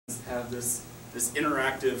have this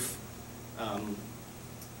interactive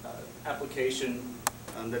application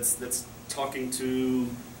that's talking to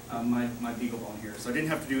my BeagleBone here. So I didn't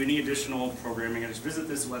have to do any additional programming. I just visit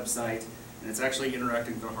this website, and it's actually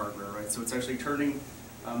interacting with the hardware, right? So it's actually turning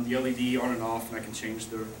the LED on and off, and I can change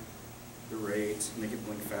the rate, make it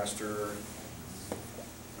blink faster.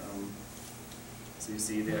 So you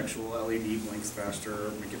see the actual LED blinks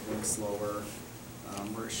faster, make it blink slower.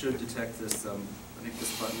 Where it should detect this, I think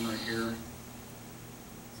this button right here.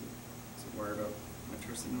 Is it wired up? Am I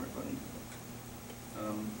pressing the right button?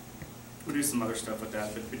 We'll do some other stuff with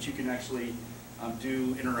that, but you can actually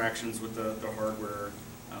do interactions with the hardware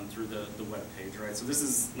through the web page, right? So this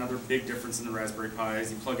is another big difference in the Raspberry Pi.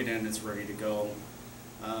 As you plug it in, it's ready to go.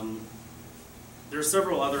 There are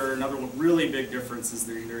several another one really big difference is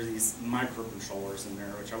there are these microcontrollers in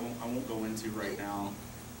there, which I won't go into right now.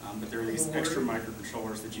 But there are these extra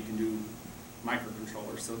microcontrollers that you can do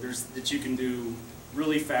So that you can do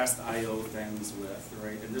really fast I/O things with,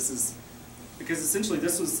 right? And this is because essentially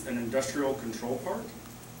this was an industrial control part.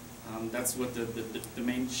 That's what the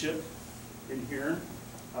main chip in here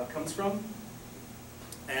comes from.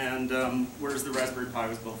 And whereas the Raspberry Pi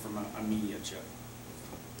was built from a media chip.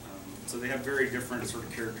 So they have very different sort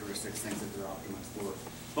of characteristics, things that they're optimized for.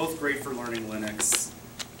 Both great for learning Linux,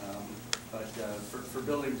 but for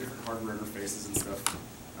building different hardware interfaces and stuff,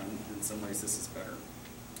 in some ways this is better.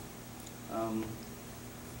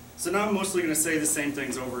 So now I'm mostly going to say the same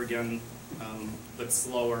things over again, but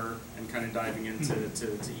slower and kind of diving into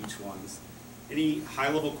each one. Any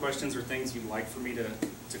high-level questions or things you'd like for me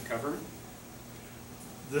to cover?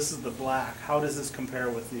 This is the black. How does this compare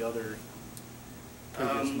with the other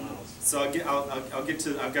previous models? So I'll get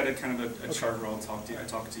to. I've got a kind of a chart where I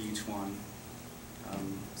talk to each one.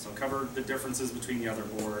 So I'll cover the differences between the other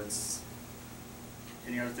boards.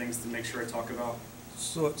 Any other things to make sure I talk about?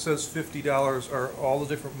 So it says $50. Are all the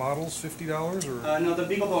different models $50 or? No, the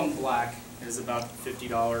BeagleBone Black is about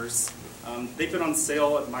 $50. They've been on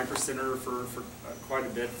sale at Micro Center for quite a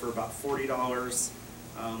bit, for about $40.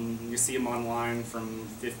 You see them online from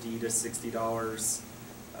 $50 to $60.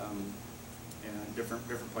 And different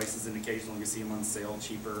places, and occasionally you see them on sale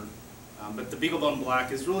cheaper. But the BeagleBone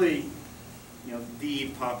Black is really, the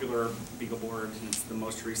popular BeagleBoard, and it's the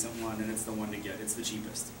most recent one, and it's the one to get. It's the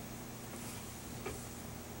cheapest.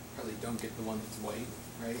 Probably don't get the one that's white,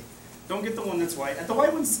 right? Don't get the one that's white. The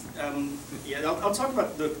white one's, yeah, I'll talk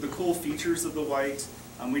about the cool features of the white.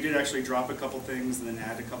 We did actually drop a couple things and then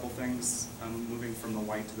add a couple things, moving from the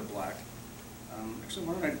white to the black. Actually,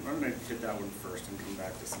 why don't I hit that one first and come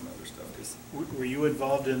back to some other stuff? Cause were you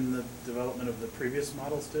involved in the development of the previous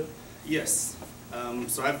models too? Yes.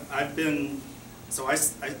 So I've been. So I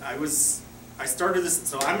started this.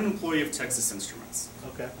 So I'm an employee of Texas Instruments.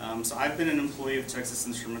 Okay. So I've been an employee of Texas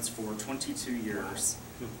Instruments for 22 years.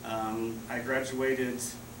 I graduated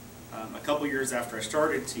a couple years after I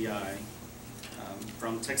started TI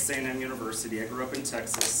from Texas A&M University. I grew up in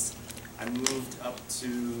Texas. I moved up to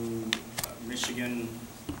Michigan,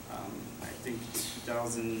 I think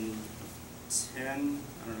 2010,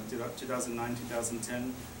 I don't know, 2009,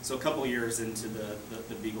 2010. So a couple years into the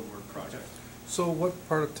BeagleBoard project. So what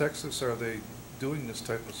part of Texas are they doing this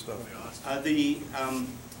type of stuff? The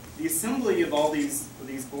assembly of all these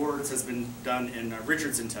boards has been done in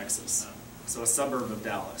Richardson, Texas, so a suburb of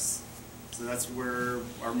Dallas. So that's where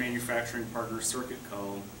our manufacturing partner, Circuit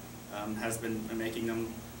Co., has been making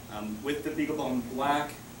them. With the BeagleBone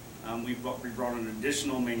Black, we brought an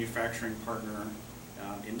additional manufacturing partner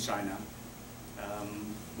in China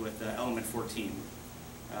with Element 14.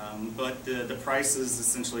 But the price is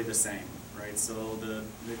essentially the same, right? So the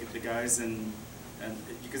guys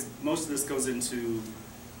because most of this goes into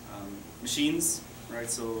machines, right?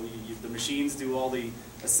 So the machines do all the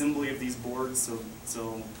assembly of these boards.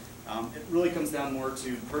 So it really comes down more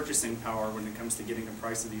to purchasing power when it comes to getting the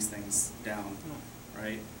price of these things down,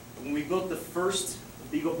 right? When we built the first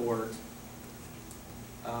BeagleBoard,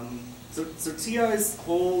 so TI's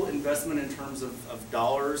whole investment in terms of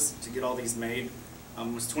dollars to get all these made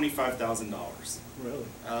was $25,000. Really?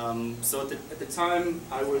 So at the time,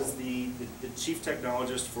 I was the chief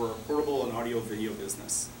technologist for a portable and audio video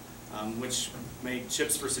business, which made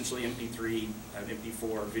chips for essentially MP3 and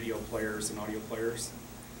MP4 video players and audio players.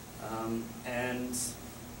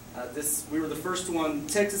 We were the first one.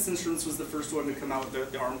 Texas Instruments was the first one to come out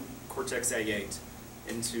with the ARM Cortex A8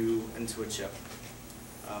 into a chip.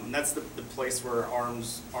 And that's the place where ARM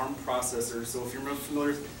processors. So if you're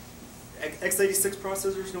familiar, x86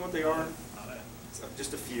 processors, you know what they are? So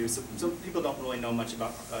just a few. So some people don't really know much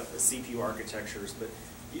about CPU architectures, but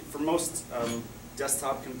for most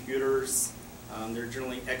desktop computers, They're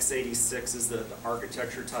generally x86 is the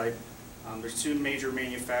architecture type. There's two major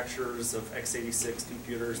manufacturers of x86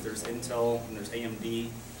 computers. There's Intel and there's AMD.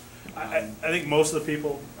 I think most of the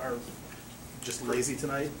people are just lazy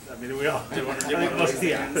tonight. I mean, we all. They want to I think most, raise their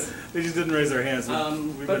yeah, hands. they just didn't raise their hands.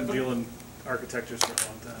 We've But- been but- dealing architectures for a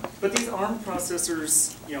long time. But these ARM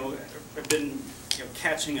processors, have been,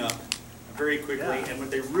 catching up very quickly, Yeah. and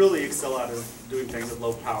what they really excel at is doing things at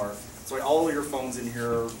low power. So all of your phones in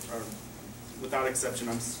here are without exception,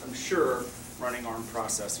 I'm sure, running ARM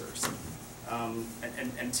processors.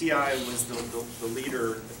 And TI was the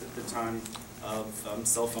leader at the time of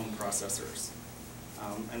cell phone processors.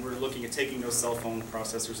 And we're looking at taking those cell phone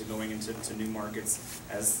processors and going into new markets,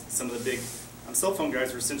 as some of the big cell phone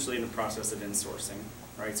guys are essentially in the process of insourcing,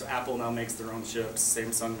 right? So Apple now makes their own chips,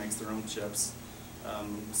 Samsung makes their own chips.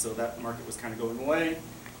 So that market was kind of going away.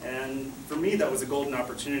 And for me, that was a golden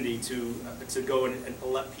opportunity to go and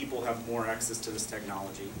let people have more access to this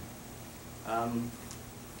technology.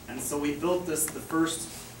 And so we built the first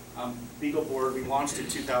BeagleBoard. We launched in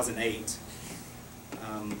 2008.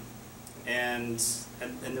 And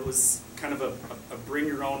it was kind of a bring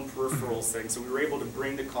your own peripherals thing. So we were able to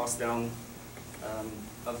bring the cost down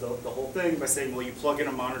of the whole thing by saying, well, you plug in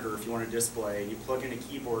a monitor if you want a display, and you plug in a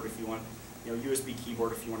keyboard if you want, USB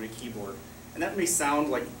keyboard if you want a keyboard. And that may sound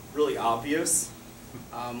like really obvious,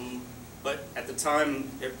 but at the time,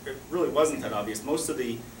 it really wasn't that obvious. Most of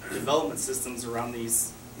the development systems around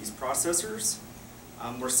these processors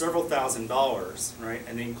were several $1,000s, right?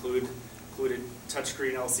 And they included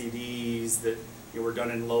touchscreen LCDs that were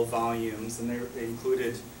done in low volumes, and they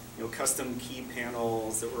included custom key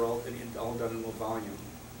panels that were all done in low volume.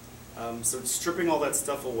 So stripping all that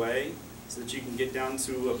stuff away so that you can get down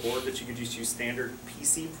to a board that you could just use standard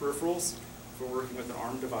PC peripherals for working with an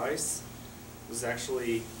ARM device was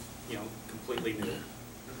actually completely new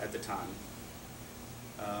at the time.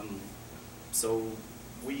 So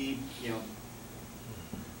we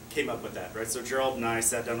came up with that, right? So Gerald and I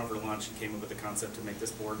sat down over lunch and came up with the concept to make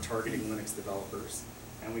this board targeting Linux developers.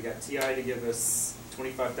 And we got TI to give us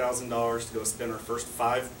 $25,000 to go spin our first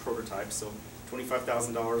 5 prototypes. So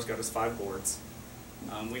 $25,000 got us 5 boards.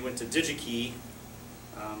 We went to DigiKey.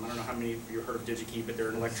 I don't know how many of you have heard of DigiKey, but they're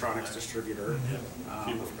an electronics distributor.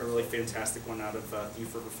 A really fantastic one out of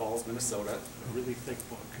Thief River Falls, Minnesota. A really thick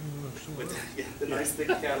book. With the nice thick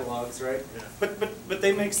catalogs, right? Yeah. But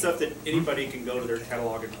they make stuff that anybody can go to their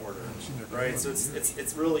catalog and order, right? So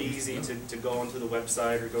it's really easy to go onto the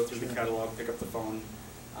website or go through the catalog, pick up the phone,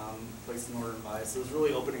 place an order and buy. So it's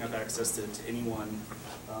really opening up access to anyone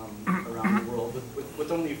around the world,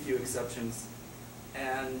 with only a few exceptions.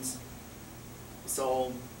 And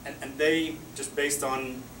so, and they, just based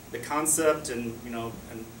on the concept and,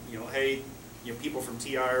 hey, people from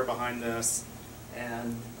TI are behind this,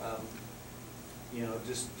 and,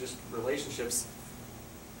 just relationships,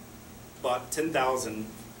 bought 10,000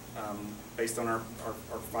 based on our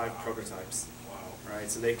 5 prototypes. Wow. Right,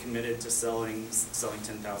 so they committed to selling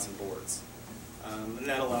 10,000 boards. And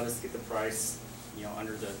that allowed us to get the price,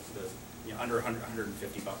 under under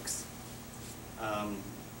 150 bucks.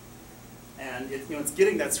 And it's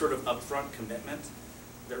getting that sort of upfront commitment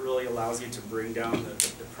that really allows you to bring down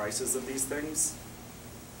the prices of these things.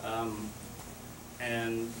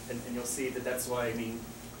 And you'll see that that's why, the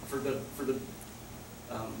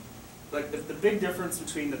big difference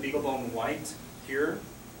between the BeagleBone White here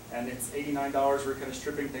and it's $89, we're kind of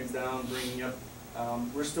stripping things down, bringing up.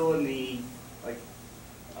 We're still in the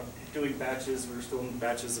doing batches. We're still in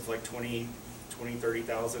batches of like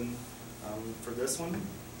 30,000 for this one.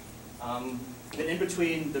 And in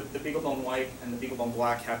between the BeagleBone White and the BeagleBone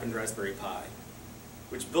Black happened Raspberry Pi,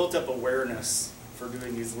 which built up awareness for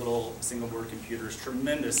doing these little single board computers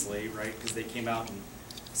tremendously, right? Because they came out and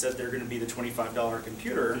said they're going to be the $25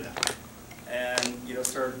 computer, and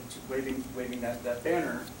started waving that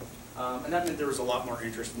banner, and that meant there was a lot more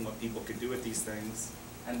interest in what people could do with these things.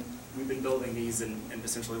 And we've been building these in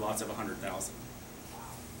essentially lots of 100,000.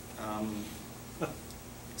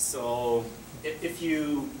 So if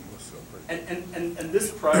you and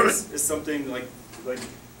this price is something like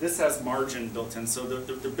this has margin built in. So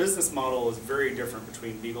the business model is very different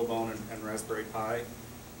between BeagleBone and Raspberry Pi.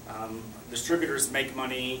 Distributors make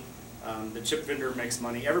money. The chip vendor makes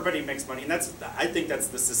money. Everybody makes money, and I think that's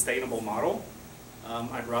the sustainable model.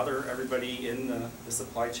 I'd rather everybody in the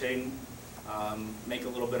supply chain make a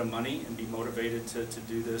little bit of money and be motivated to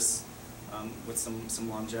do this with some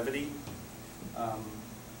longevity.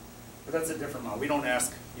 But that's a different model. We don't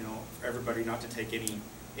ask everybody not to take any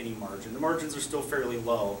margin. The margins are still fairly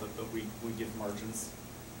low, but we give margins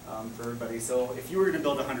for everybody. So if you were going to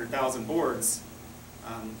build 100,000 boards,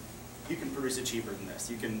 you can produce it cheaper than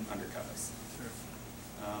this. You can undercut us.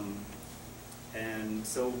 And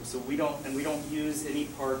so we don't use any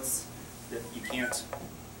parts that you can't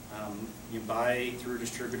you buy through a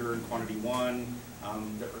distributor in quantity one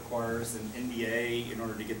that requires an NDA in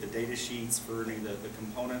order to get the data sheets for any of the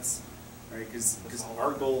components, right? Because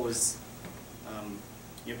our goal is,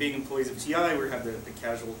 being employees of TI, we have the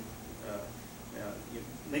casual, it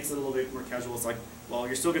makes it a little bit more casual. It's like, well,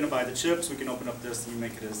 you're still going to buy the chips, we can open up this and you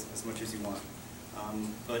make it as much as you want.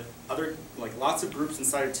 But lots of groups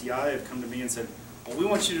inside of TI have come to me and said, well, we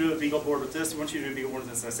want you to do a BeagleBoard with this, we want you to do a BeagleBoard with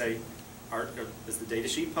this. And I say, is the data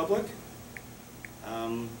sheet public?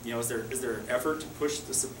 Is there an effort to push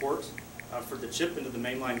the support for the chip into the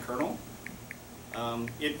mainline kernel? And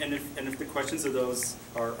if the questions of those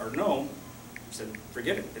are no, I said,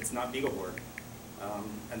 forget it, it's not BeagleBoard.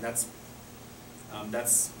 And that's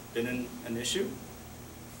been an issue.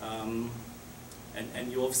 And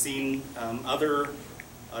you'll have seen other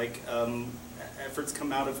efforts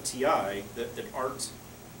come out of TI that aren't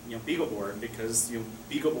BeagleBoard, because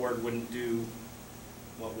BeagleBoard wouldn't do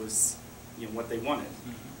what was what they wanted,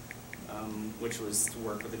 which was to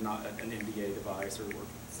work with an NDA device or work with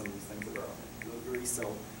some of these things that are already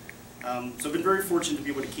sold. So I've been very fortunate to be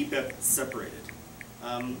able to keep that separated,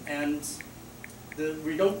 and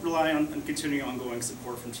we don't rely on continuing ongoing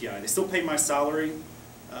support from TI. They still pay my salary.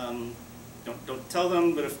 Don't tell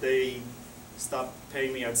them, but if they stop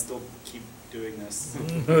paying me, I'd still keep doing this.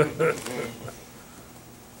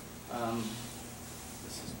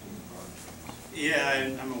 Yeah,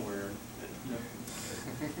 I'm aware.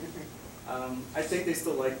 I think they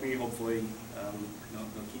still like me. Hopefully,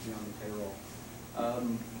 they'll keep me on the payroll.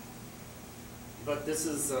 But this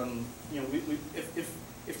is,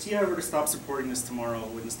 if TI were to stop supporting this tomorrow, it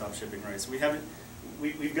wouldn't stop shipping, right? So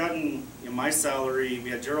we've gotten my salary. We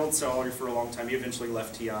had Gerald's salary for a long time. He eventually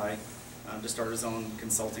left TI to start his own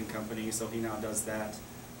consulting company. So he now does that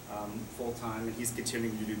full time, and he's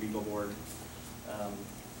continuing to do BeagleBoard.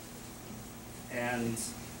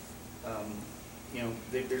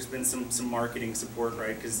 There's been some marketing support,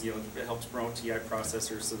 right? Because it helps promote TI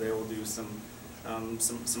processors, so they will do some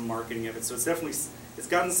marketing of it. So it's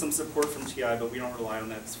gotten some support from TI, but we don't rely on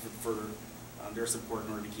that for their support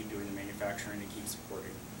in order to keep doing the manufacturing and keep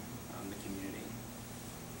supporting the community.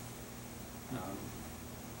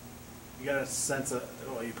 You got a sense of,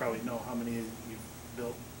 well, you probably know how many you've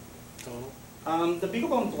built total? The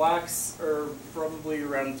BeagleBone Blacks are probably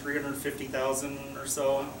around 350,000 or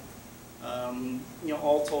so.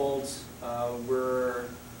 All told, we're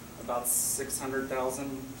about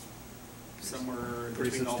 600,000, somewhere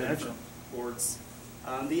between all the different boards.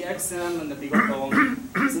 The XM and the BeagleBone,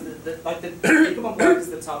 so the BeagleBone Black is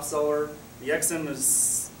the top seller. The XM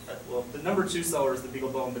is, well, the number 2 seller is the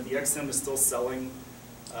BeagleBone, but the XM is still selling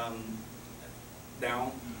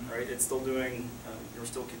now, right? It's still doing, we're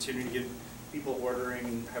still continuing to get people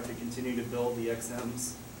ordering, have to continue to build the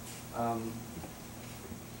XMs.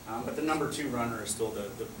 But the number 2 runner is still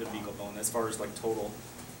the BeagleBone as far as total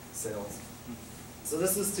sales. So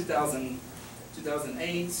this is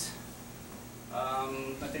 2008.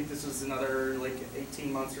 I think this was another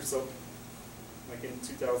 18 months or so, in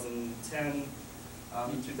 2010,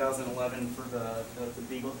 2011 for the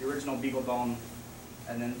original BeagleBone,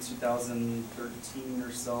 and then 2013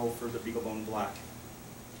 or so for the BeagleBone Black.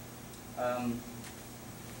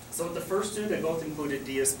 So with the first 2, they both included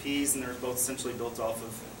DSPs, and they're both essentially built off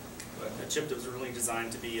of a chip that was really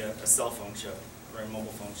designed to be a cell phone chip or a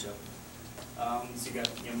mobile phone chip. So you got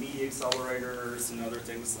media accelerators and other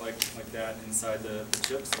things like that inside the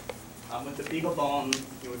chips. With the BeagleBone,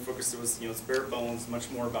 we focused, it's bare bones, much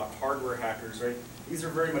more about hardware hackers, right? These are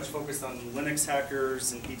very much focused on Linux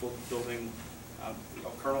hackers and people building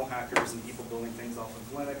kernel hackers and people building things off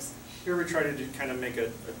of Linux. Here we try to kind of make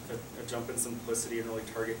a jump in simplicity and really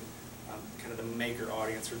target kind of the maker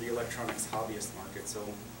audience or the electronics hobbyist market,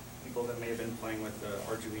 so people that may have been playing with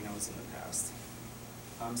Arduinos in the past.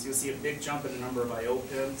 So you'll see a big jump in the number of I/O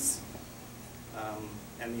pins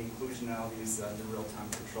and the inclusion now of these the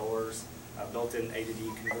real-time controllers, built-in A to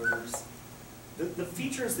D converters. The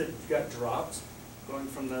features that got dropped going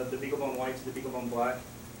from the BeagleBone White to the BeagleBone Black,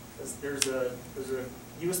 there's a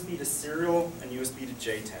USB to serial and USB to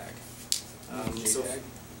JTAG. So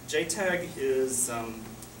JTAG is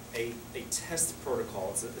a test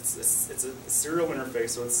protocol. It's a serial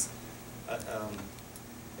interface, so it's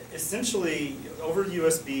essentially over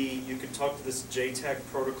USB you can talk to this JTAG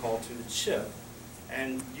protocol to the chip,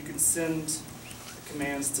 and you can send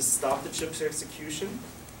commands to stop the chip's execution.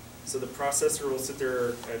 So the processor will sit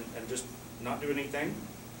there and just not do anything,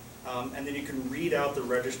 and then you can read out the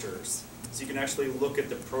registers So you can actually look at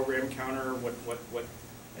the program counter,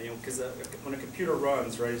 because when a computer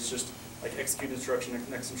runs, right, it's just like execute instruction,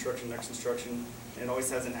 next instruction, next instruction, and it always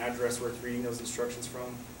has an address where it's reading those instructions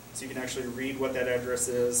from. So you can actually read what that address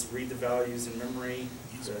is, read the values in memory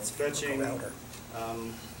that it's fetching.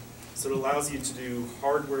 So it allows you to do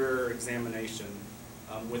hardware examination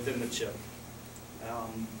within the chip.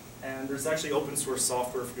 And there's actually open source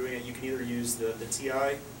software for doing it. You can either use the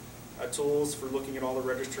TI tools for looking at all the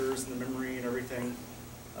registers and the memory and everything,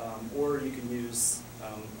 or you can use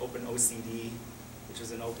OpenOCD, which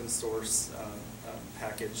is an open source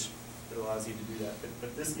package that allows you to do that.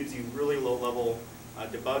 But this gives you really low level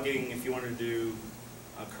debugging. If you want to do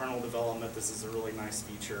kernel development, this is a really nice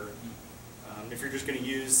feature. If you're just going to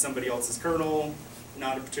use somebody else's kernel,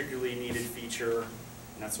 not a particularly needed feature,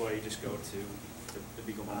 and that's why you just go to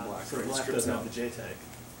the BeagleBone Black. So Black doesn't have the JTAG.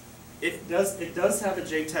 It does have a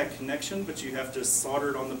JTAG connection, but you have to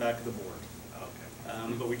solder it on the back of the board.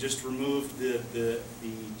 Okay. But we just removed the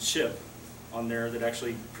chip on there that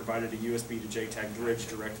actually provided a USB to JTAG bridge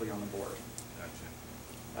directly on the board.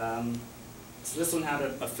 Gotcha. So this one had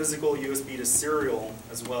a physical USB to serial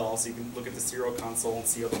as well, so you can look at the serial console and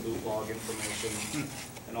see all the boot log information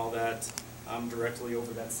and all that directly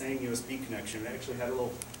over that same USB connection. It actually had a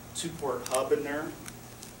little 2-port hub in there.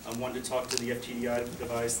 One to talk to the FTDI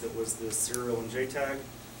device that was the serial and JTAG,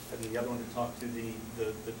 and the other one to talk to the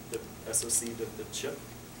SoC, the chip.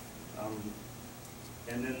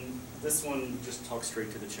 And then this one just talks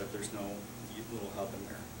straight to the chip. There's no little hub in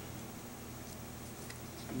there.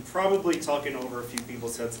 I'm probably talking over a few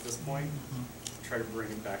people's heads at this point. Try to bring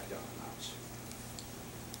it back down a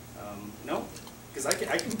notch. No, because I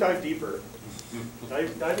can dive deeper.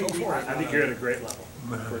 Diving deeper. I think you're at a great level,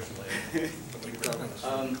 personally.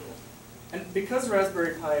 And because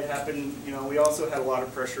Raspberry Pi had happened, we also had a lot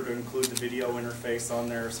of pressure to include the video interface on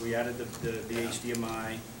there, so we added the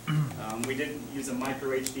HDMI. We did use a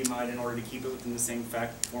micro HDMI in order to keep it within the same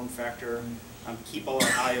form factor. Keep all our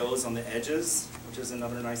IOs on the edges, which is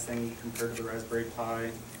another nice thing compared to the Raspberry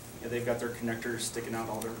Pi. They've got their connectors sticking out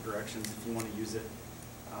all different directions if you want to use it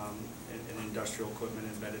in industrial equipment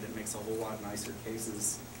embedded. It makes a whole lot nicer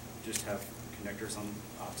cases. Just have connectors on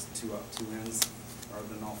two ends rather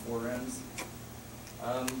than all 4 ends.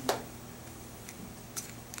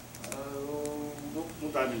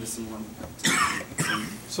 We'll dive into some more.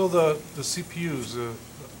 So the CPUs,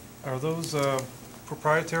 are those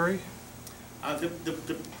proprietary?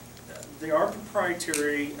 They are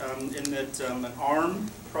proprietary in that an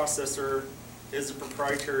ARM processor is a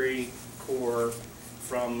proprietary core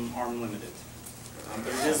from ARM Limited.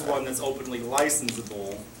 But it is one that's openly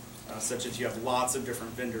licensable, such that you have lots of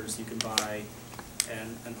different vendors you can buy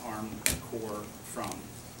an ARM core from.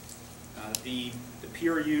 The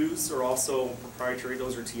PRUs are also proprietary.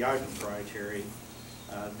 Those are TI proprietary.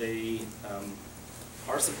 They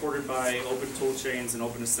are supported by open toolchains and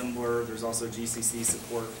open assembler. There's also GCC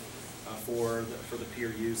support for the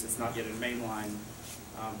PRUs. It's not yet in mainline,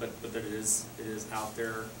 but that it is out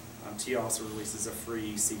there. TI also releases a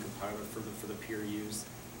free C compiler for the PRUs.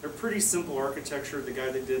 They're pretty simple architecture. The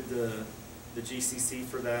guy that did the GCC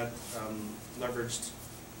for that leveraged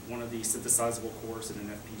one of the synthesizable cores in an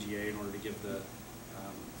FPGA in order to give that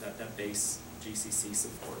base GCC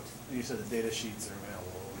support. And you said the data sheets are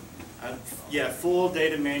available. Yeah, full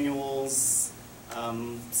data manuals.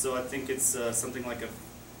 So I think it's something like a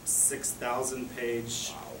 6,000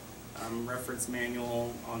 page reference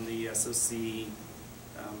manual on the SoC.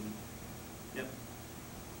 Yep.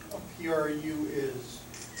 A PRU is?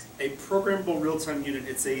 A programmable real-time unit.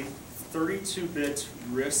 It's a 32-bit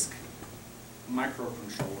RISC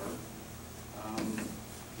microcontroller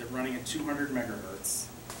that running at 200 megahertz,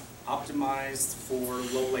 optimized for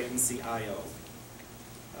low latency I/O,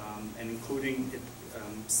 and including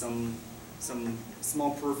some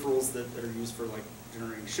small peripherals that are used for like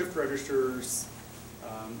generating shift registers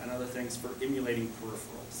and other things for emulating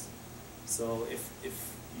peripherals. So if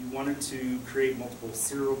you wanted to create multiple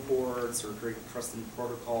serial ports or create custom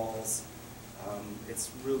protocols, it's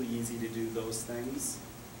really easy to do those things.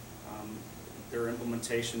 There are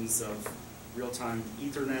implementations of real-time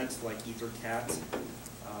Ethernet, like EtherCAT,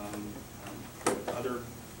 other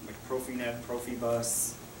like Profinet,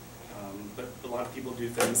 Profibus, but a lot of people do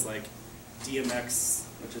things like DMX,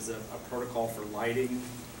 which is a protocol for lighting.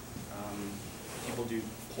 People do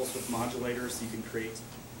pulse width modulators, so you can create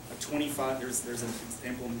a 25. There's an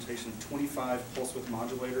implementation of 25 pulse width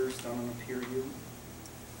modulators done on a PRU.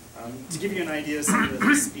 To give you an idea of some of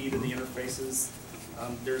the speed of the interfaces,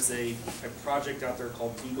 there's a project out there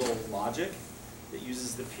called BeagleLogic that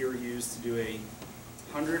uses the PRUs to do a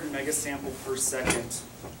 100 megasample per second,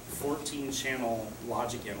 14 channel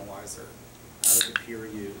logic analyzer out of the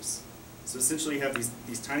PRUs. So essentially you have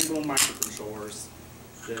these tiny little microcontrollers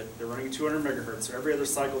that they're running 200 megahertz. So every other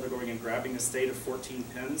cycle they're going and grabbing a state of 14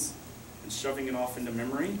 pins and shoving it off into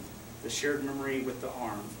memory, the shared memory with the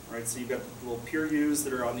ARM, right? So you've got the little PRUs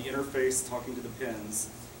that are on the interface talking to the pins.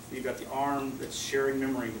 You've got the ARM that's sharing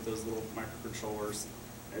memory with those little microcontrollers.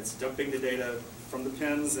 It's dumping the data from the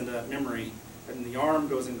pins into that memory, and the ARM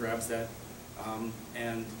goes and grabs that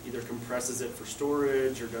and either compresses it for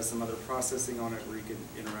storage or does some other processing on it where you can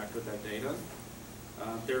interact with that data.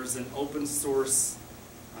 There's an open source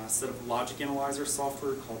set of logic analyzer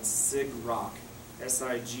software called SIGROK,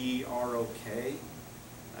 S-I-G-R-O-K.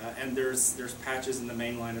 And there's patches in the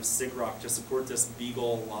main line of SIGROK to support this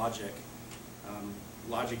Beagle logic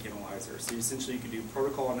analyzer. So essentially you can do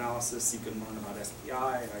protocol analysis, you can learn about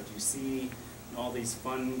SPI and IGC, and all these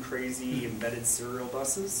fun, crazy embedded serial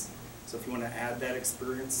buses. So if you want to add that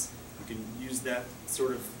experience, you can use that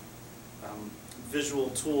sort of visual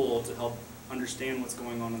tool to help understand what's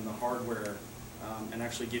going on in the hardware and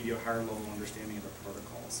actually give you a higher level understanding of the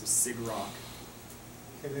protocol. So SIGROK.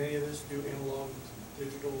 Can any of this do analog to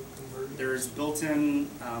digital conversion? There's built-in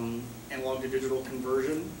analog to digital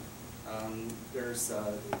conversion. There's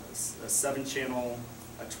a 7-channel,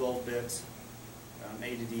 a 12-bit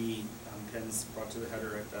A to D pins brought to the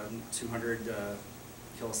header at 200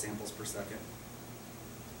 kilosamples per second.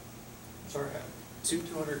 Sorry,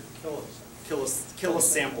 200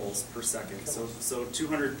 kilosamples per second. So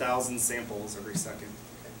 200,000 samples every second.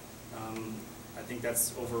 I think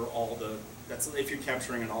that's over all that's if you're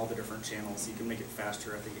capturing on all the different channels. You can make it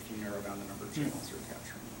faster, I think, if you narrow down the number of channels you're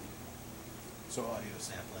capturing. So audio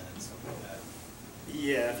sampling and stuff like that.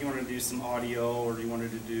 Yeah, if you wanted to do some audio, or you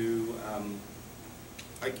wanted to do,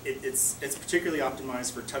 it's particularly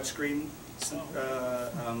optimized for touchscreen.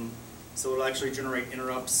 So it'll actually generate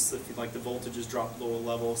interrupts if like the voltage is dropped below a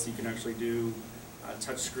level, so you can actually do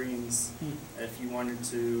touch screens. If you wanted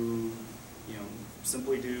to,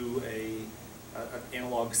 simply do an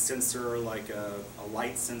analog sensor like a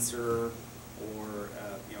light sensor or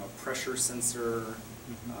a pressure sensor.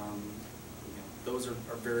 Those are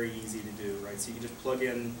very easy to do, right? So you can just plug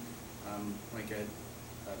in like a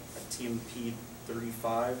TMP35,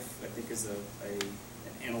 I think is an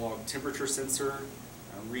analog temperature sensor.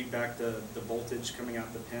 Read back the voltage coming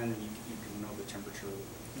out the pin, and you can know the temperature.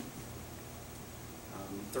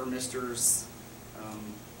 Thermistors.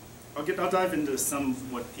 I'll dive into some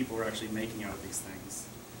of what people are actually making out of these things.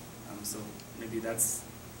 So maybe that's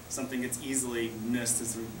something that's easily missed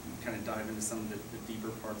as we kind of dive into some of the deeper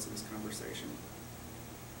parts of this conversation.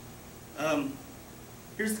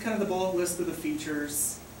 Here's kind of the bullet list of the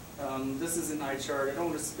features. This is an eye chart. I don't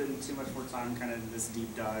want to spend too much more time kind of in this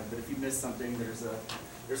deep dive, but if you miss something,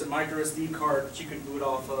 there's a micro SD card that you can boot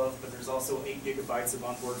off of, but there's also 8 gigabytes of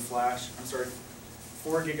onboard flash.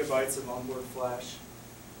 4 gigabytes of onboard flash.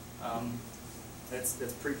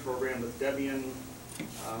 That's pre-programmed with Debian.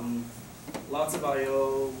 Lots of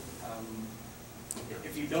I/O.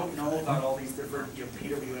 If you don't know about all these different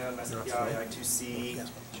PWM, SPI, I2C,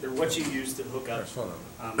 they're what you use to hook up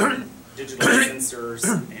digital sensors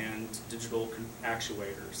and digital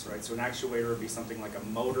actuators, right? So an actuator would be something like a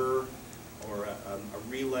motor or a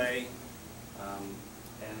relay,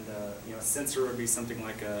 and a sensor would be something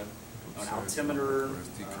like an altimeter,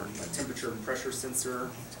 a temperature and pressure sensor.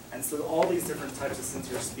 And so all these different types of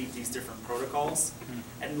sensors speak these different protocols.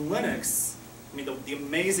 And Linux, I mean, the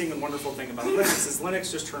amazing and wonderful thing about Linux is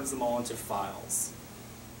Linux just turns them all into files.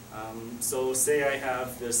 So say I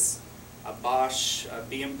have this Bosch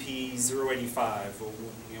BMP 085, well,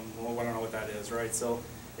 I don't know what that is, right? So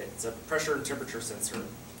it's a pressure and temperature sensor.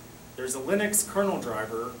 There's a Linux kernel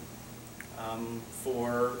driver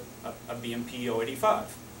for a BMP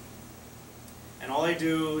 085. And all I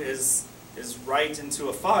do is write into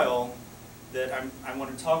a file that I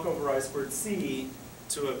want to talk over I2C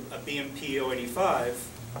to a BMP 085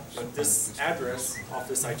 with this address off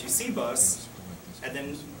this I2C bus, and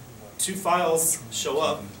then 2 files show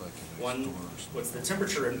up. One, what's the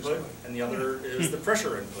temperature input, and the other is the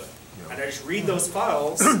pressure input. And I just read those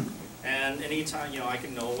files, and anytime, I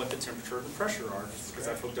can know what the temperature and the pressure are, because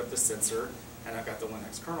I've hooked up the sensor, and I've got the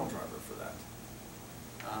Linux kernel driver for that.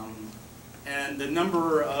 And the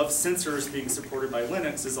number of sensors being supported by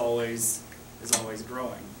Linux is always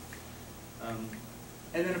growing.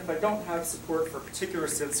 And then if I don't have support for a particular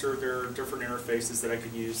sensor, there are different interfaces that I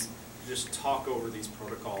could use to just talk over these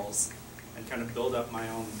protocols and kind of build up my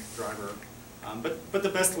own driver. But the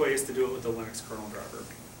best way is to do it with the Linux kernel driver.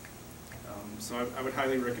 So I would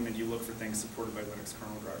highly recommend you look for things supported by Linux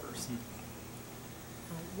kernel drivers.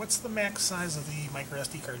 What's the max size of the micro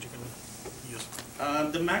SD card you can use?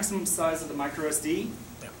 The maximum size of the micro SD,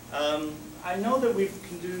 Yeah. I know that we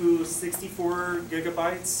can do 64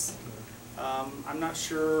 gigabytes. I'm not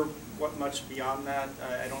sure what much beyond that.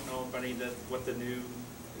 I don't know what the new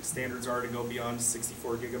standards are to go beyond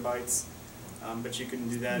 64 gigabytes. But you can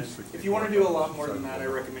do that. If you want to do a lot more than that, I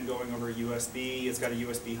recommend going over USB. It's got a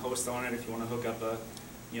USB host on it. If you want to hook up a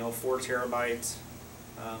 4 terabyte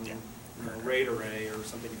RAID array or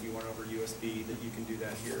something, if you want over USB, that you can do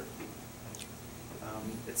that here.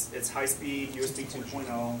 It's high speed USB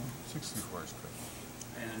 2.0. 64 is good.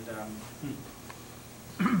 And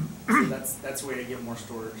so that's a way to get more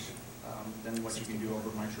storage than what you can do over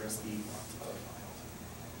micro SD.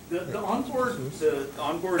 The onboard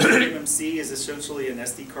MMC is essentially an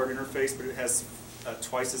SD card interface, but it has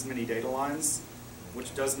twice as many data lines,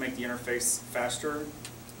 which does make the interface faster.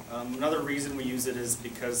 Another reason we use it is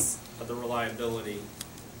because of the reliability.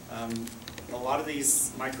 A lot of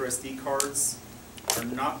these micro SD cards are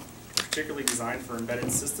not particularly designed for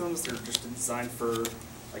embedded systems. They're just designed for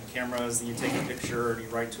like cameras, and you take a picture and you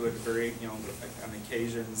write to it on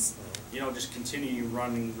occasions. You don't just continue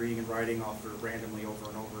running, reading, and writing off it randomly over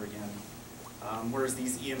and over again. Whereas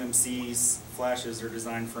these eMMCs, flashes, are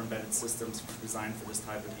designed for embedded systems, designed for this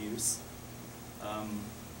type of use.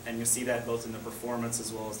 And you'll see that both in the performance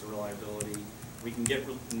as well as the reliability. We can get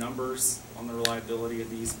numbers on the reliability of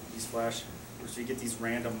these flash. Whereas you get these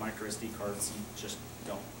random micro SD cards, you just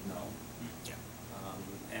don't know. Yeah.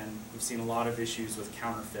 And we've seen a lot of issues with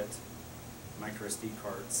counterfeit micro SD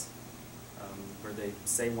cards, where they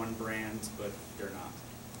say one brand, but they're not.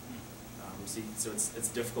 So it's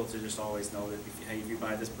difficult to just always know that if you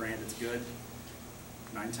buy this brand, it's good.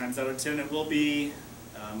 9 times out of 10 it will be,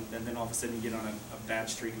 and then all of a sudden you get on a bad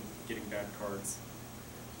streak of getting bad cards.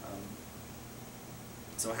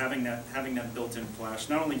 So having that built-in flash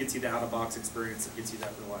not only gets you the out-of-box experience, it gets you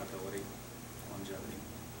that reliability, longevity.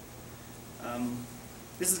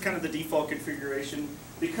 This is kind of the default configuration.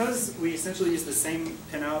 Because we essentially use the same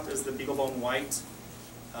pinout as the BeagleBone White,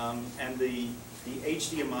 and the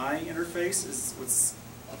HDMI interface is what's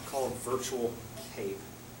called virtual CAPE.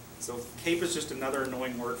 So CAPE is just another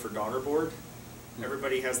annoying word for daughter board.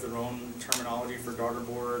 Everybody has their own terminology for daughter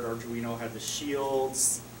board. Arduino had the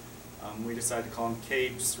shields. We decided to call them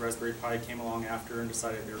capes. Raspberry Pi came along after and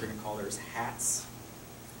decided they were going to call theirs hats.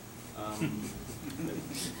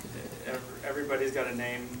 Everybody's got a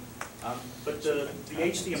name. But the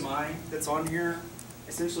HDMI that's on here,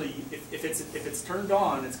 essentially, if it's turned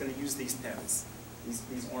on, it's going to use these pins,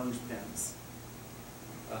 these orange pins.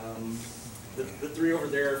 The 3 over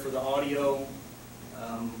there for the audio,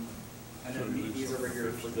 and then these over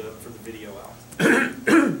here for the video out.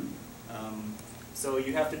 So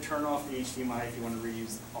you have to turn off the HDMI if you want to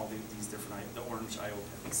reuse all these different the orange I/O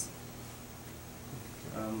pins.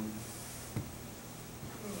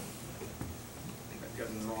 I've got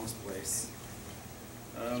in the wrong place.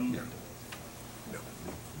 No,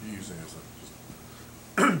 you're using it as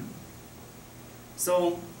a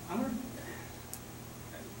So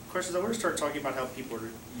questions. I want to start talking about how people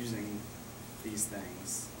are using these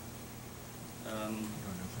things.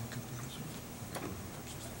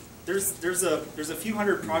 There's a few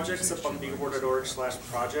hundred projects up on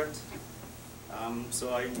BeagleBoard.org/project. So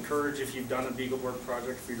I encourage, if you've done a BeagleBoard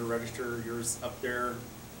project, for you to register yours up there.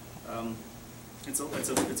 It's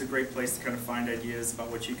a great place to kind of find ideas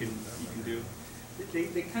about what you can do.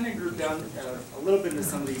 They kind of group down a little bit into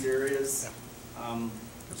some of these areas.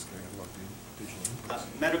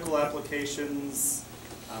 Medical applications,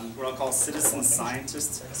 what I'll call citizen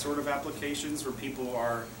scientist sort of applications, where people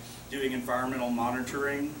are doing environmental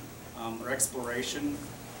monitoring or exploration.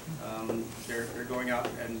 They're going out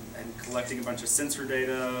and collecting a bunch of sensor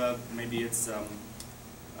data. Maybe it's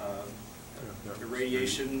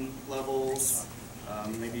irradiation levels.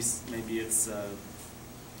 Maybe it's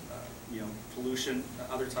pollution,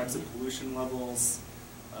 other types of pollution levels.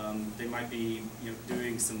 They might be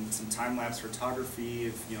doing some time-lapse photography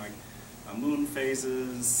of moon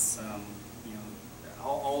phases.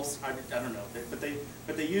 I don't know,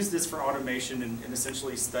 but they use this for automation and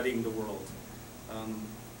essentially studying the world.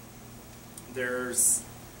 There's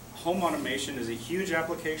home automation is a huge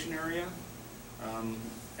application area,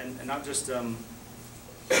 and not just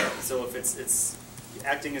so if it's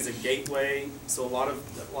acting as a gateway. So a lot of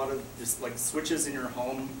just like switches in your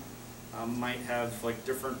home might have like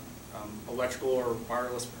different electrical or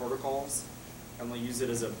wireless protocols, and they'll use it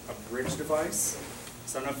as a bridge device.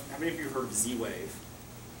 So I don't know how many of you have heard of Z-Wave?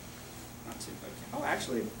 Not too. Oh,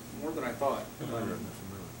 actually, more than I thought.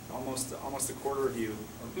 Almost a quarter of you,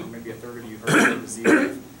 or maybe a third of you, heard of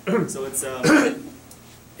Z-Wave. So it's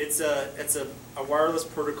It's a wireless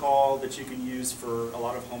protocol that you can use for a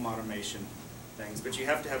lot of home automation things, but you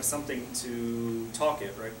have to have something to talk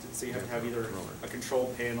it, right? So you have to have either a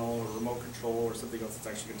control panel or remote control or something else that's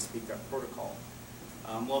actually going to speak that protocol.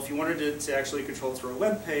 Well, if you wanted to actually control through a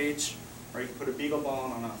web page, right, you put a BeagleBone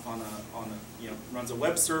on a runs a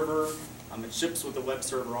web server. It ships with the web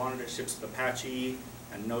server on it. It ships with Apache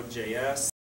and Node.js.